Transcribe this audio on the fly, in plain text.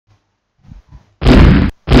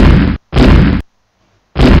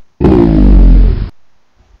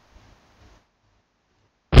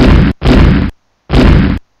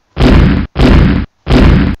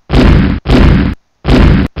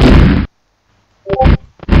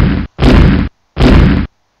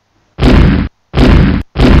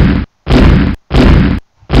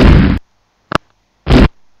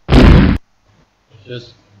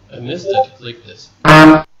Just, I missed it to click this.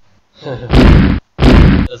 That's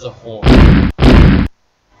a horn.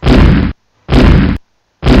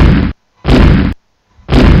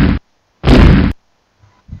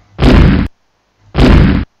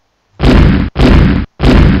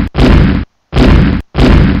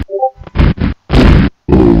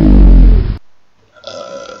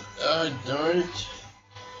 Darn it.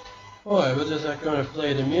 Boy, what is that gonna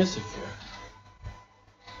play the music here?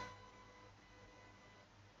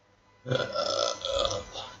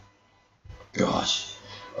 Gosh.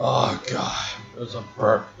 Oh god. There's a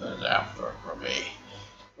burp that's after for me.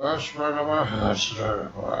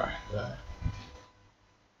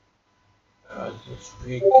 Just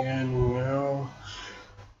begin now.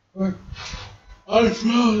 I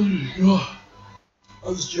smell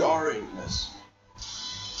it's jarringness.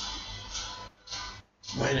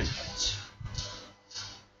 Wait a minute.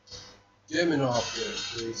 Get me off there,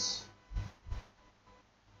 please.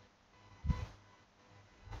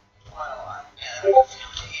 Well, I can feel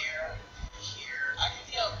here. I can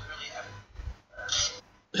feel really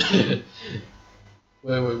everywhere.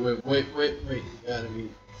 Wait. You gotta be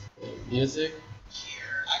music.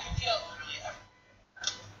 Here, I can feel really everywhere.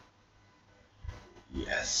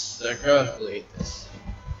 Yes, I gotta play this.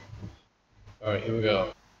 Alright, here we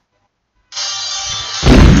go.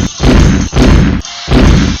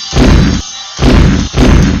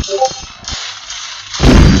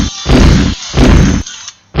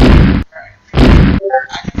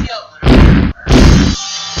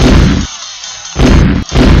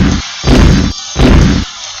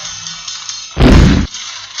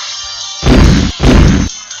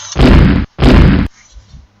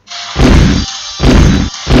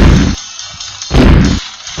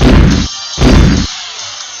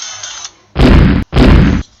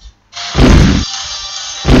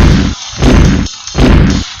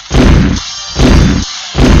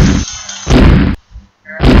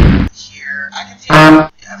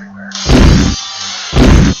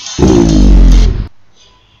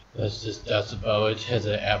 That's about it. Has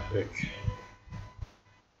an epic.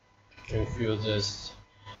 I can feel this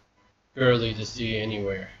barely to see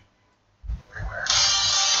anywhere.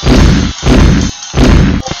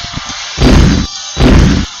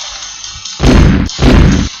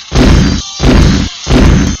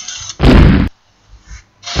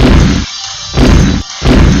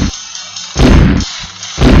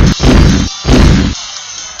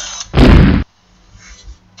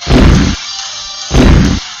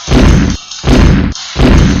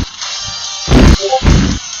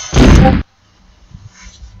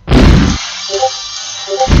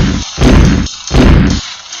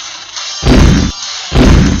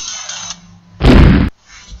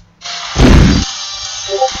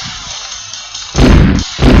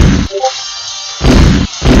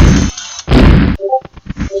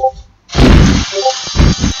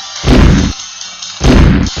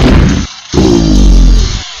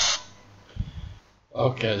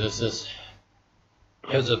 Okay, that's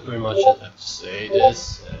pretty much it. I have to say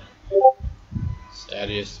this. That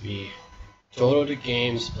is the total of the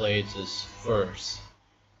games played is first,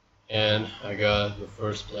 and I got the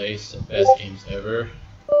first place, the best games ever.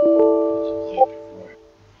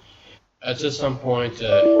 At just some point,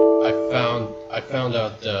 I found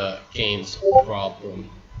out the game's problem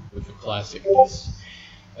with the classic list.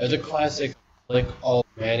 The classic, like all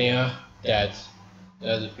mania, that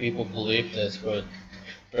people believe that's good.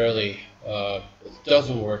 Barely, it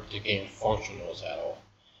doesn't work the game functionals at all.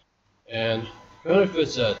 And what if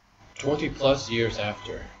it's 20 plus years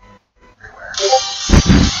after?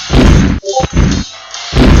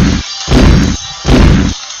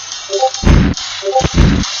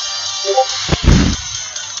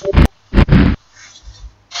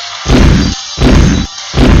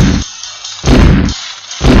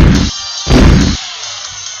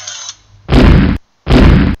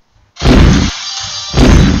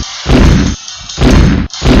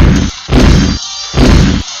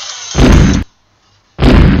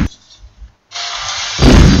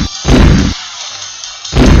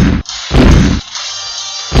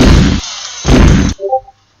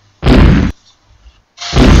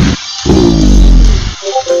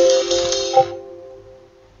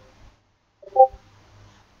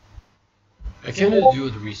 I cannot do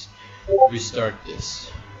the restart this.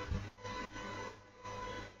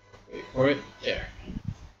 Wait for it. There.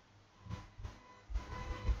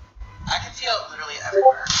 I can feel it literally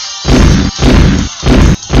everywhere.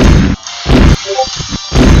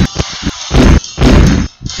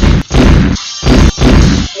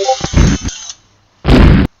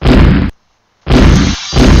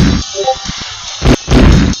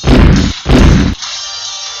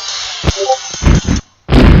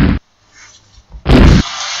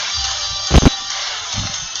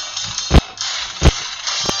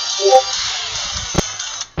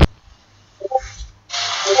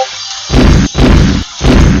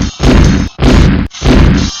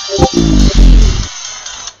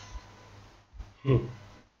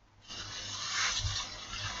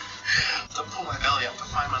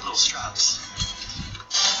 find my little straps.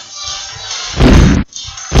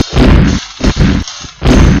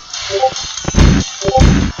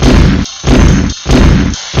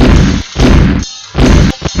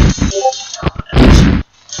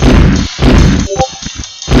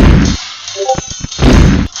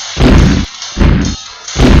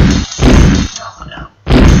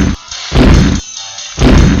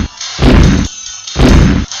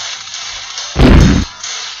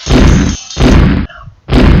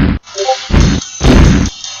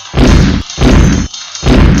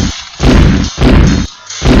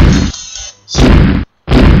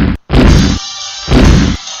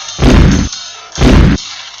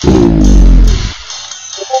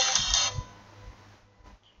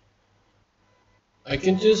 I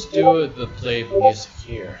can just do it but play music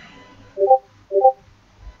here.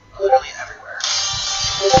 Literally everywhere.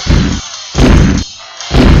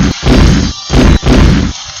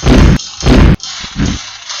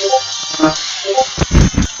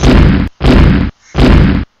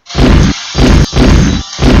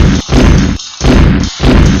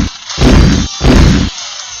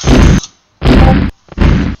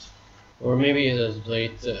 Or maybe it is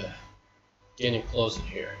late getting closer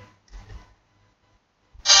here.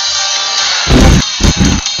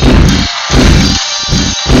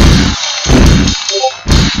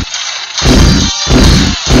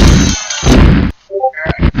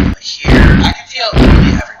 Here, I can feel it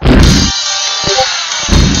literally everywhere.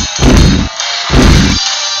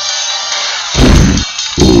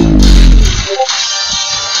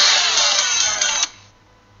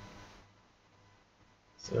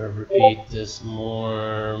 So repeat this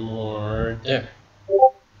more there.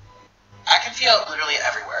 I can feel it literally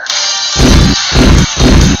everywhere.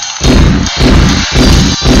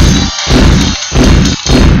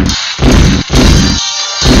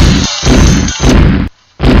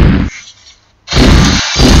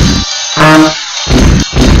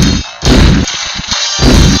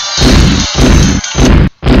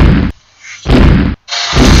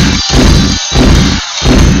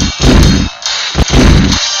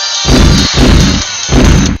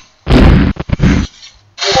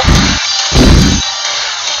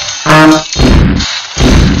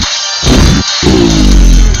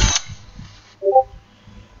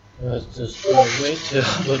 Let's just wait till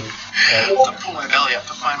I have to pull my belly up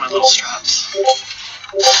to find my little straps.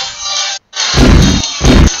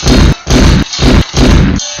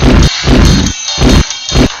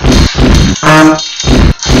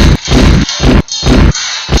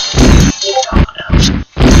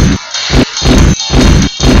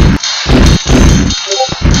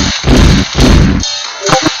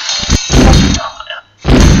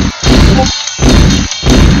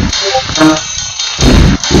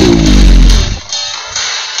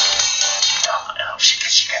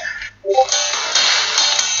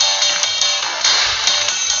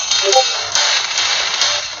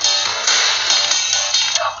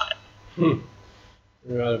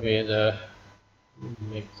 We gotta be able to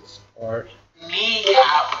make this part. Me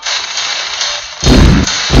out.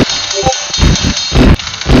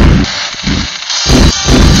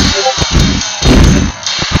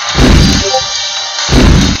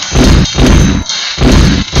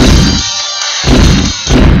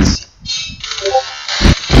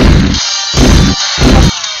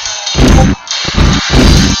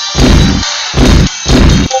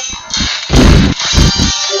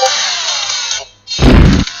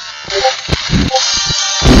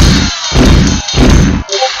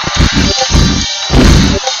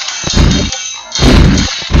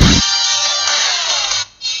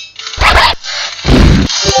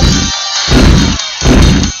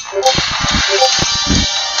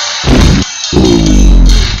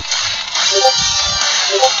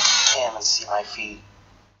 See my feet.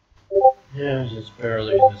 Yeah, just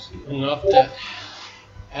barely. Just enough that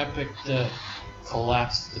epic to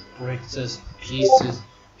collapse that breaks us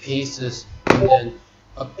pieces, and then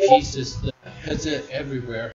a pieces that has it everywhere.